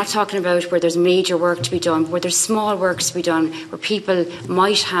 I'm not talking about where there's major work to be done, but where there's small works to be done, where people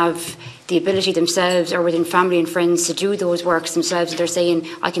might have the ability themselves or within family and friends to do those works themselves, and they're saying,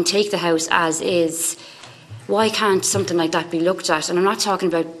 I can take the house as is. Why can't something like that be looked at? And I'm not talking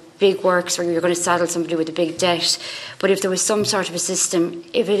about big works where you're going to saddle somebody with a big debt, but if there was some sort of a system,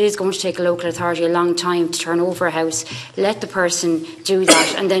 if it is going to take a local authority a long time to turn over a house, let the person do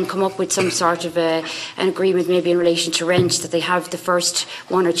that and then come up with some sort of an agreement, maybe in relation to rent, that they have the first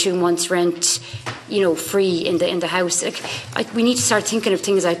 1 or 2 months rent free in the house. We need to start thinking of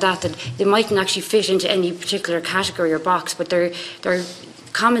things like that they mightn't actually fit into any particular category or box, but they're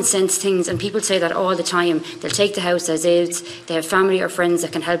common sense things, and people say that all the time. They'll take the house as is, they have family or friends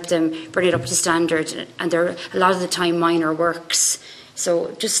that can help them bring it up to standard, and they're a lot of the time minor works.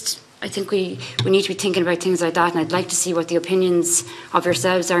 So I think we need to be thinking about things like that, and I'd like to see what the opinions of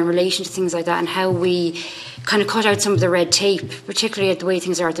yourselves are in relation to things like that, and how we kind of cut out some of the red tape, particularly at the way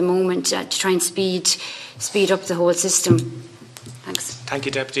things are at the moment, to try and speed up the whole system. Thanks. Thank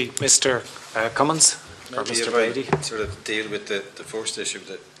you, Deputy. Mr. Cummins? Or Mr. Brady? Sort of deal with the first issue,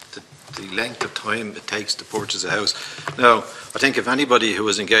 the length of time it takes to purchase a house. Now, I think if anybody who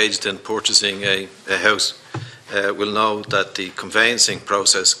is engaged in purchasing a house will know that the conveyancing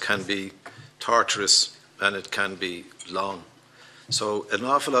process can be torturous and it can be long. So an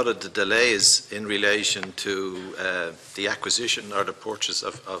awful lot of the delays in relation to the acquisition or the purchase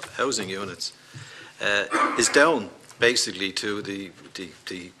of housing units is down basically to the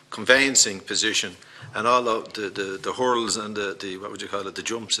conveyancing position and all of the hurdles and the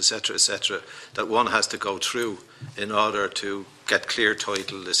jumps, etc., that one has to go through in order to get clear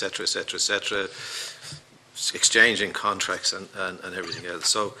title, etc., exchanging contracts and everything else.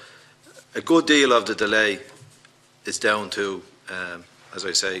 So a good deal of the delay is down to, as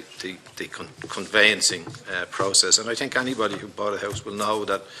I say, the conveyancing process. And I think anybody who bought a house will know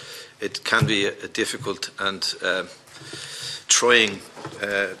that it can be a difficult and trying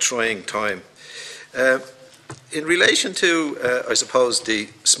time. In relation to, I suppose, the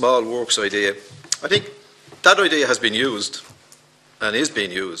small works idea, I think that idea has been used and is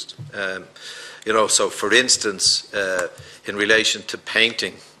being used. So for instance, in relation to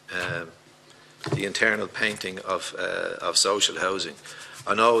painting, the internal painting of social housing,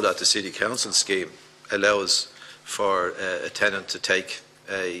 I know that the City Council scheme allows for a tenant to take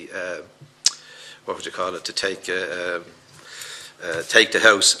take the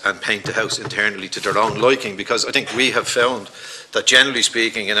house and paint the house internally to their own liking, because I think we have found that, generally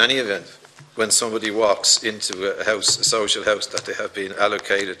speaking, in any event, when somebody walks into a house, a social house that they have been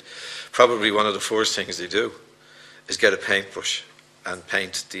allocated, probably one of the first things they do is get a paintbrush and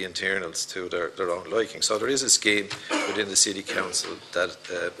paint the internals to their own liking. So there is a scheme within the City Council that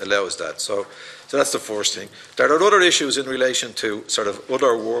allows that. So that's the first thing. There are other issues in relation to sort of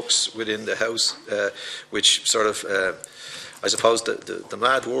other works within the house, which sort of, I suppose, the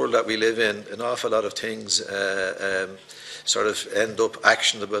mad world that we live in, an awful lot of things sort of end up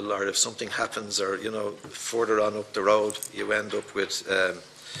actionable, or if something happens, or, you know, further on up the road, you end up with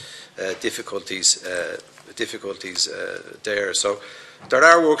difficulties there. So there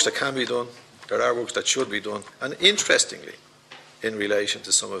are works that can be done, there are works that should be done, and interestingly, in relation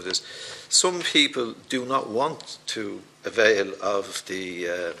to some of this, some people do not want to avail of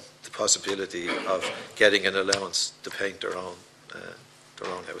the possibility of getting an allowance to paint their own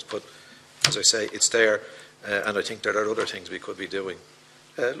house. But as I say, it's there, and I think there are other things we could be doing,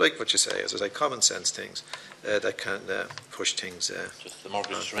 like what you say, as I say, common sense things that can push things. Just the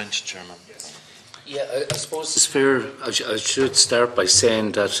mortgage rent, Chairman. Yeah, I suppose it's fair. I should start by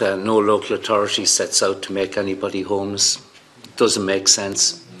saying that no local authority sets out to make anybody homeless. It doesn't make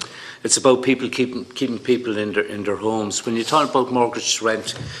sense. It's about people keeping people in their homes. When you talk about mortgage to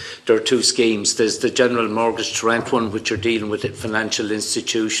rent, there are two schemes. There's the general mortgage to rent one, which are dealing with financial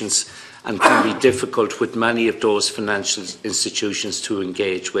institutions, and can be difficult with many of those financial institutions to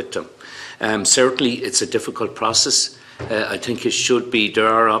engage with them. Certainly, it's a difficult process. I think it should be. There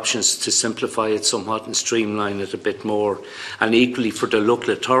are options to simplify it somewhat and streamline it a bit more. And equally for the local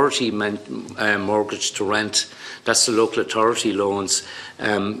authority mortgage to rent, that's the local authority loans.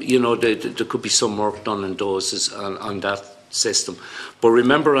 You know, there could be some work done on those on that system. But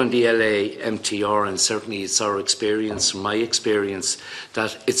remember, on the LA MTR, and certainly it's our experience, my experience,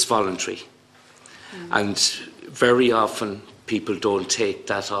 that it's voluntary. And very often people don't take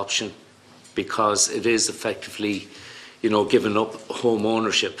that option because it is effectively, you know, giving up home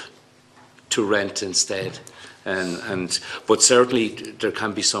ownership to rent instead. But certainly there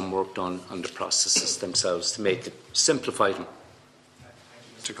can be some work done on the processes themselves to make it, simplify them.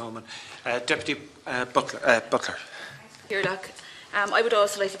 Mr. Coleman. Deputy Butler. I would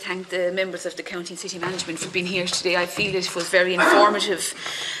also like to thank the members of the County and City Management for being here today. I feel it was very informative.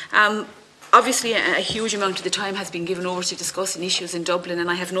 Obviously, a huge amount of the time has been given over to discussing issues in Dublin, and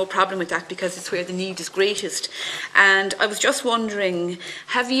I have no problem with that because it's where the need is greatest. And I was just wondering,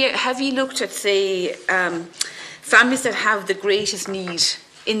 have you looked at, say, families that have the greatest need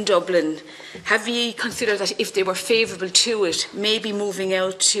in Dublin? Have you considered that if they were favourable to it, maybe moving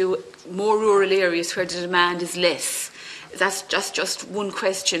out to more rural areas where the demand is less? That's just one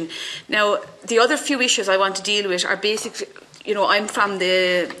question. Now, the other few issues I want to deal with are basic. You know, I'm from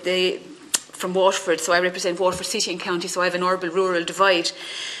from Waterford, so I represent Waterford City and County, so I have an urban-rural divide.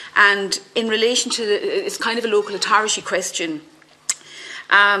 And in relation to, it's kind of a local authority question.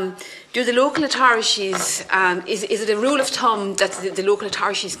 Do the local authorities, is it a rule of thumb that the local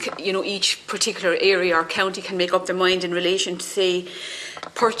authorities, you know, each particular area or county can make up their mind in relation to, say,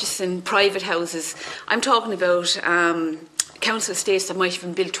 purchasing private houses? I'm talking about council estates that might have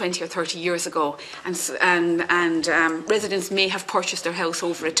been built 20 or 30 years ago, and residents may have purchased their house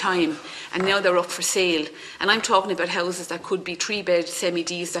over a time, and now they're up for sale. And I'm talking about houses that could be 3-bed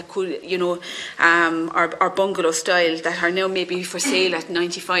semi-Ds, that could, you know, are bungalow style, that are now maybe for sale at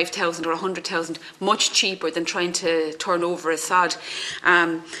 95,000 or 100,000, much cheaper than trying to turn over a sod.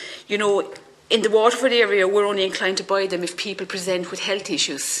 You know, in the Waterford area, we're only inclined to buy them if people present with health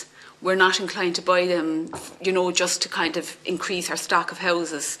issues. We're not inclined to buy them, you know, just to kind of increase our stock of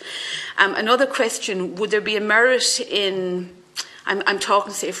houses. Another question, would there be a merit in, I'm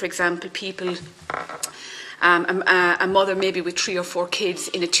talking, say, for example, people, a mother maybe with 3 or 4 kids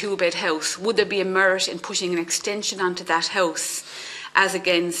in a 2-bed house, would there be a merit in putting an extension onto that house as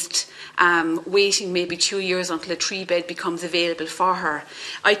against waiting maybe 2 years until a 3-bed becomes available for her?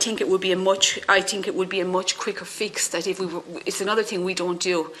 I think it would be a much quicker fix. That if it's another thing we don't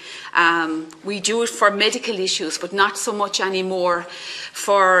do. We do it for medical issues, but not so much anymore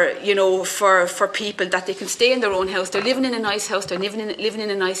for, you know, for people that they can stay in their own house. They're living in a nice house. They're living in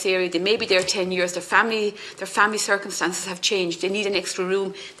a nice area. They may be there 10 years. Their family circumstances have changed. They need an extra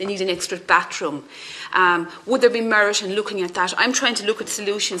room. They need an extra bathroom. Would there be merit in looking at that? I'm trying to look at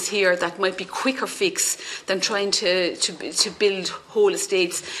solutions here that might be quicker fix than trying to build whole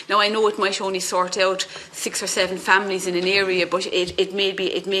estates. Now, I know it might only sort out 6 or 7 families in an area, but it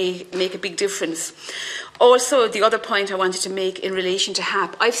may make a big difference. Also, the other point I wanted to make in relation to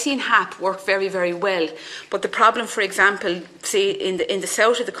HAP, I've seen HAP work very, very well, but the problem, for example, say in the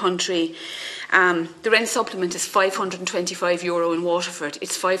south of the country, the rent supplement is €525 in Waterford.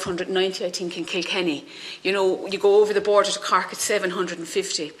 It's €590, I think, in Kilkenny. You know, you go over the border to Cork, it's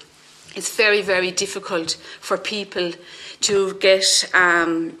 €750. it's very, very difficult for people to get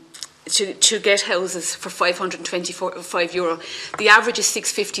to get houses for €525. The average is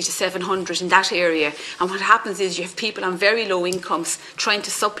 650 to 700 in that area. And what happens is you have people on very low incomes trying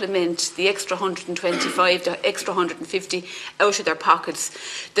to supplement the extra 125, the extra 150 out of their pockets.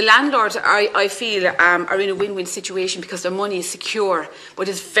 The landlords, I feel, are in a win-win situation because their money is secure, but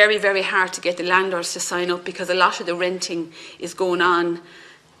it's very, very hard to get the landlords to sign up because a lot of the renting is going on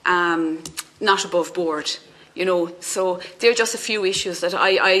not above board. You know, so there are just a few issues that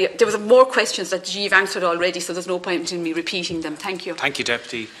there was more questions that you've answered already, so there's no point in me repeating them. Thank you. Thank you,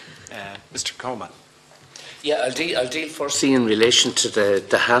 Deputy. Mr. Coleman. Yeah, I'll deal firstly in relation to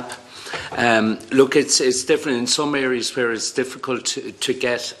the HAP. Look, it's different in some areas where it's difficult to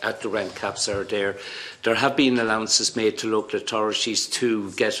get at the rent caps are there. There have been allowances made to local authorities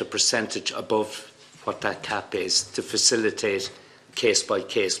to get a percentage above what that cap is to facilitate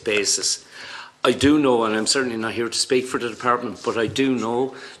case-by-case basis. I do know, and I'm certainly not here to speak for the department, but I do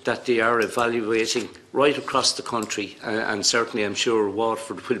know that they are evaluating right across the country, and certainly I'm sure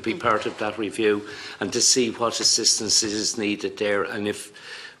Waterford will be part of that review, and to see what assistance is needed there, and if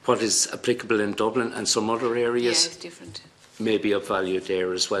what is applicable in Dublin and some other areas it's different. May be of value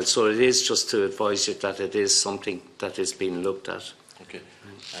there as well. So it is just to advise you that it is something that is being looked at. Okay.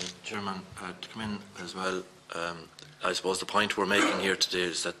 And Chairman, to come in as well, I suppose the point we're making here today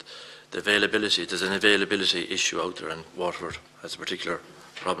is that the availability, there's an availability issue out there, and Waterford has a particular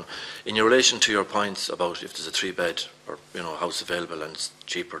problem. In relation to your points about if there's a 3-bed or house available and it's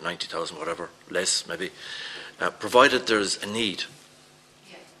cheaper, 90,000, whatever, less maybe, provided there's a need.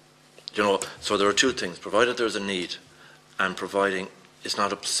 So there are two things: provided there's a need, and providing it's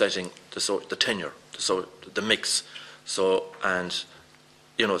not upsetting the tenure, the mix. So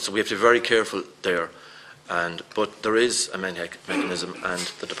we have to be very careful there. But there is a mechanism, and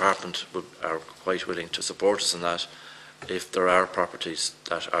the department are quite willing to support us in that if there are properties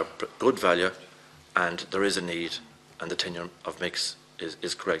that are good value and there is a need and the tenure of mix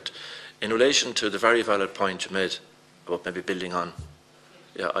is correct. In relation to the very valid point you made about maybe building on,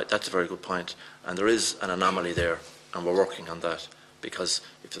 that's a very good point, and there is an anomaly there, and we're working on that, because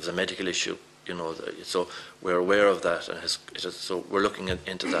if there's a medical issue, so we're aware of that, and so we're looking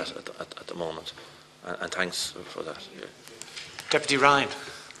into that at the moment. And thanks for that. Yeah. Deputy Ryan.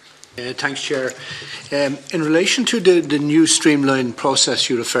 Thanks, Chair. In relation to the new streamlined process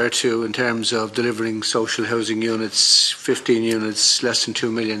you refer to in terms of delivering social housing units, 15 units, less than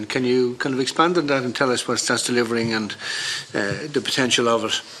 2 million, can you kind of expand on that and tell us what that's delivering and the potential of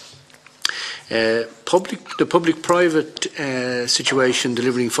it? The public-private situation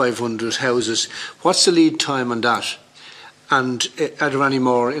delivering 500 houses, what's the lead time on that? And are there any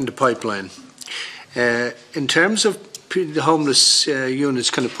more in the pipeline? In terms of the homeless units,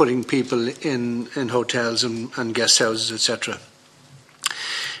 kind of putting people in hotels and guest houses, etc.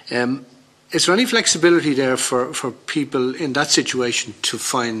 Is there any flexibility there for people in that situation to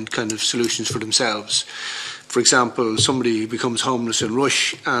find kind of solutions for themselves? For example, somebody becomes homeless in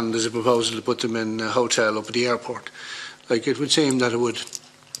Rush and there's a proposal to put them in a hotel up at the airport. Like, it would seem that it would,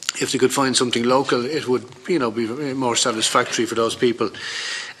 if they could find something local, it would be more satisfactory for those people.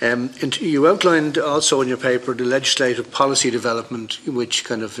 You outlined also in your paper the legislative policy development, which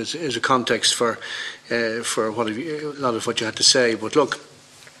kind of is a context for a lot of what you had to say. But look,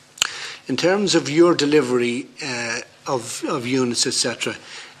 in terms of your delivery of units, etc.,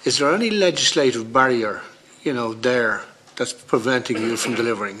 is there any legislative barrier, there that's preventing you from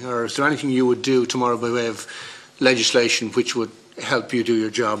delivering, or is there anything you would do tomorrow by way of legislation which would help you do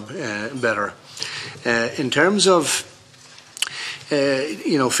your job better? In terms of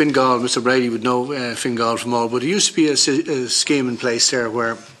Fingal, Mr. Brady would know Fingal from all, but there used to be a scheme in place there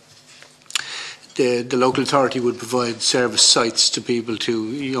where the local authority would provide service sites to people,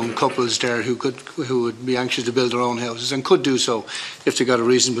 to young couples there who would be anxious to build their own houses and could do so if they got a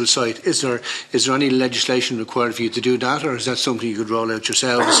reasonable site. Is there any legislation required for you to do that, or is that something you could roll out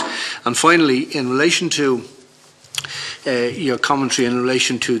yourselves? And finally, in relation to your commentary in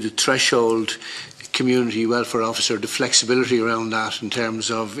relation to the threshold community welfare officer, the flexibility around that in terms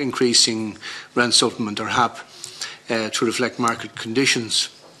of increasing rent supplement or HAP to reflect market conditions.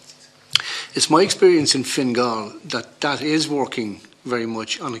 It's my experience in Fingal that is working very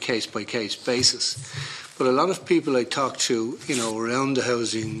much on a case-by-case basis. But a lot of people I talk to, around the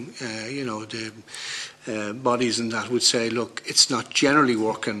housing, the bodies and that would say, look, it's not generally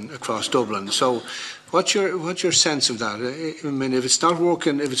working across Dublin. So what's your sense of that? I mean, if it's not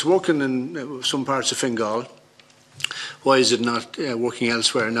working, if it's working in some parts of Fingal, why is it not working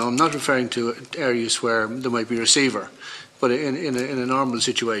elsewhere? Now, I'm not referring to areas where there might be a receiver, but in a normal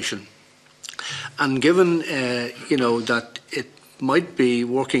situation. And given, that it might be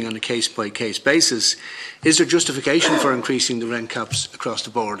working on a case-by-case basis, is there justification for increasing the rent caps across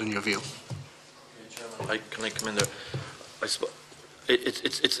the board, in your view? Can I come in there? I suppose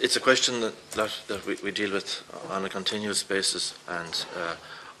it's a question that we deal with on a continuous basis, and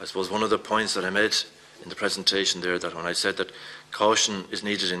I suppose one of the points that I made in the presentation there, that when I said that caution is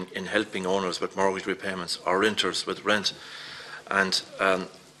needed in helping owners with mortgage repayments or renters with rent, and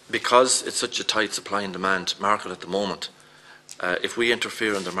because it's such a tight supply and demand market at the moment, if we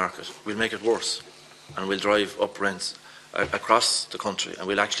interfere in the market, we'll make it worse, and we'll drive up rents across the country, and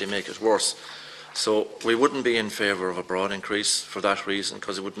we'll actually make it worse. So we wouldn't be in favour of a broad increase for that reason,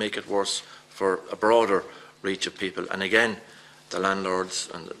 because it would make it worse for a broader reach of people. And again, the landlords,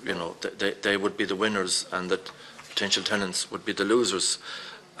 and they would be the winners, and the potential tenants would be the losers.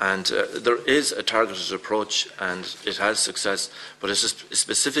 And there is a targeted approach, and it has success, but it's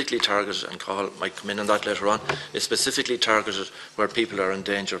specifically targeted, and Cathal might come in on that later on. It's specifically targeted where people are in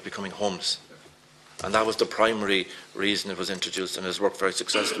danger of becoming homeless. And that was the primary reason it was introduced, and has worked very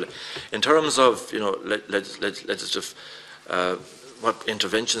successfully. In terms of legislative what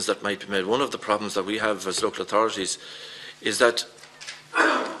interventions that might be made, one of the problems that we have as local authorities is that,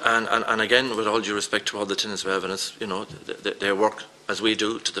 and again, with all due respect to all the tenants of evidence, they work as we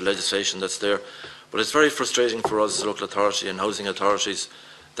do to the legislation that's there. But it's very frustrating for us as a local authority and housing authorities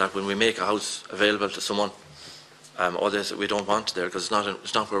that when we make a house available to someone, or they say we don't want it there because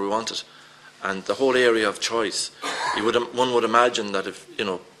it's not where we want it. And the whole area of choice, one would imagine that if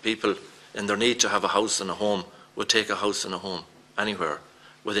people in their need to have a house and a home would take a house and a home anywhere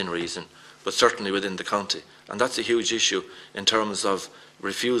within reason, but certainly within the county. And that's a huge issue in terms of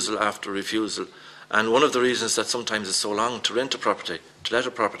refusal after refusal. And one of the reasons that sometimes it's so long to rent a property, to let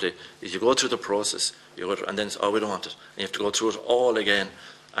a property, is you go through the process, and then it's, oh, we don't want it. And you have to go through it all again,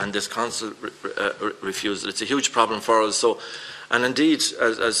 and this constant refusal. It's a huge problem for us. So, and indeed,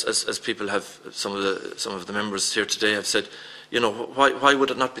 as people have, some of the members here today have said, why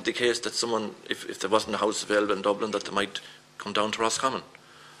would it not be the case that someone, if there wasn't a house available in Dublin, that they might come down to Roscommon?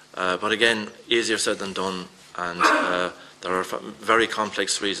 But again, easier said than done, and there are very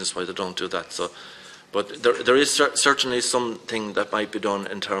complex reasons why they don't do that. So, but there is certainly something that might be done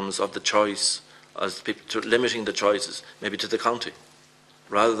in terms of the choice, as people, to limiting the choices, maybe to the county,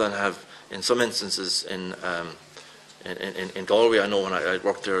 rather than have, in some instances, in Galway, I know when I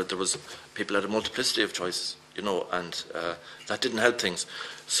worked there, there was people had a multiplicity of choices, and that didn't help things.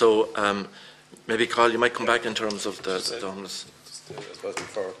 So maybe, Cathal, you might come back in terms of the homeless. I suppose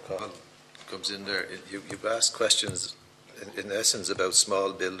before Cathal comes in there, you've asked questions in essence about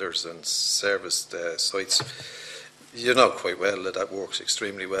small builders and serviced sites. You know quite well that works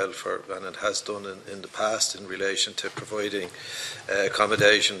extremely well and it has done in the past in relation to providing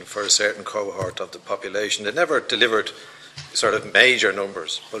accommodation for a certain cohort of the population. It never delivered sort of major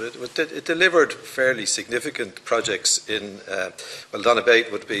numbers, but it delivered fairly significant projects in, well,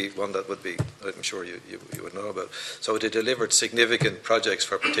 Donabate would be one that would be, I'm sure you would know about. So it delivered significant projects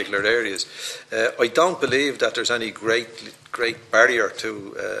for particular areas. I don't believe that there's any great barrier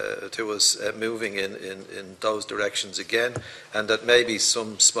to us moving in those directions again, and that maybe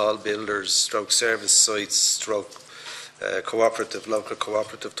some small builders, stroke service sites, stroke local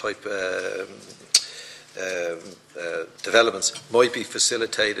cooperative type developments might be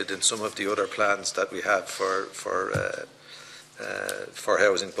facilitated in some of the other plans that we have for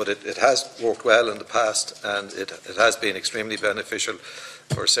housing. But it has worked well in the past, and it has been extremely beneficial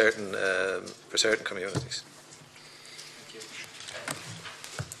for certain communities.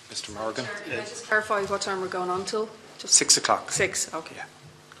 Mr. Morgan. Can I just clarify what time we're going on till? Just 6 o'clock. 6, okay.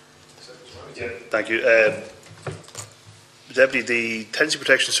 Yeah, thank you. Deputy, the Tenancy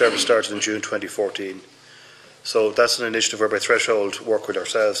Protection Service started in June 2014. So that's an initiative whereby Threshold work with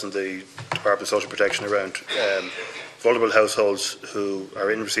ourselves and the Department of Social Protection around vulnerable households who are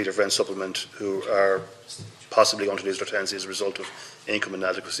in receipt of rent supplement, who are possibly going to lose their tenancy as a result of income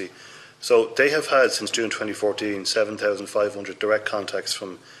inadequacy. So they have had, since June 2014, 7,500 direct contacts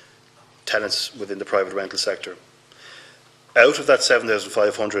from tenants within the private rental sector. Out of that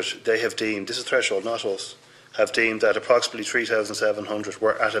 7,500, they have deemed, this is Threshold, not us, have deemed that approximately 3,700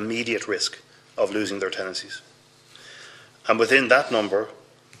 were at immediate risk of losing their tenancies. And within that number,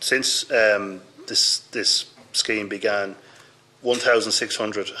 since this scheme began,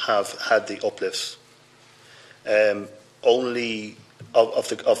 1,600 have had the uplifts. Only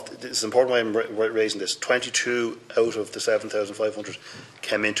it's important why I'm raising this. 22 out of the 7,500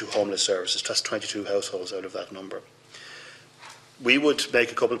 came into homeless services. That's 22 households out of that number. We would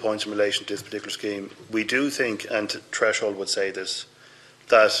make a couple of points in relation to this particular scheme. We do think, and Threshold would say this,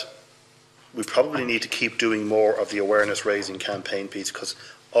 that we probably need to keep doing more of the awareness raising campaign piece, because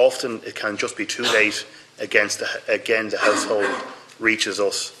often it can just be too late again the household reaches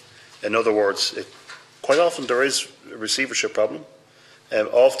us. In other words, quite often there is a receivership problem.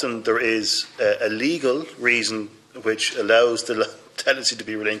 Often there is a legal reason which allows the tenancy to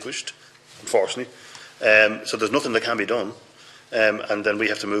be relinquished, unfortunately. So there's nothing that can be done. And then we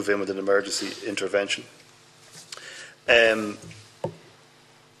have to move in with an emergency intervention. The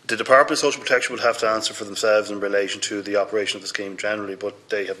Department of Social Protection will have to answer for themselves in relation to the operation of the scheme generally, but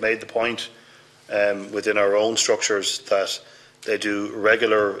they have made the point within our own structures that they do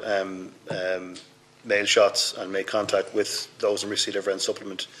regular mail shots and make contact with those in receipt of rent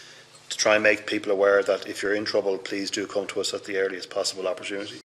supplement to try and make people aware that if you're in trouble, please do come to us at the earliest possible opportunity.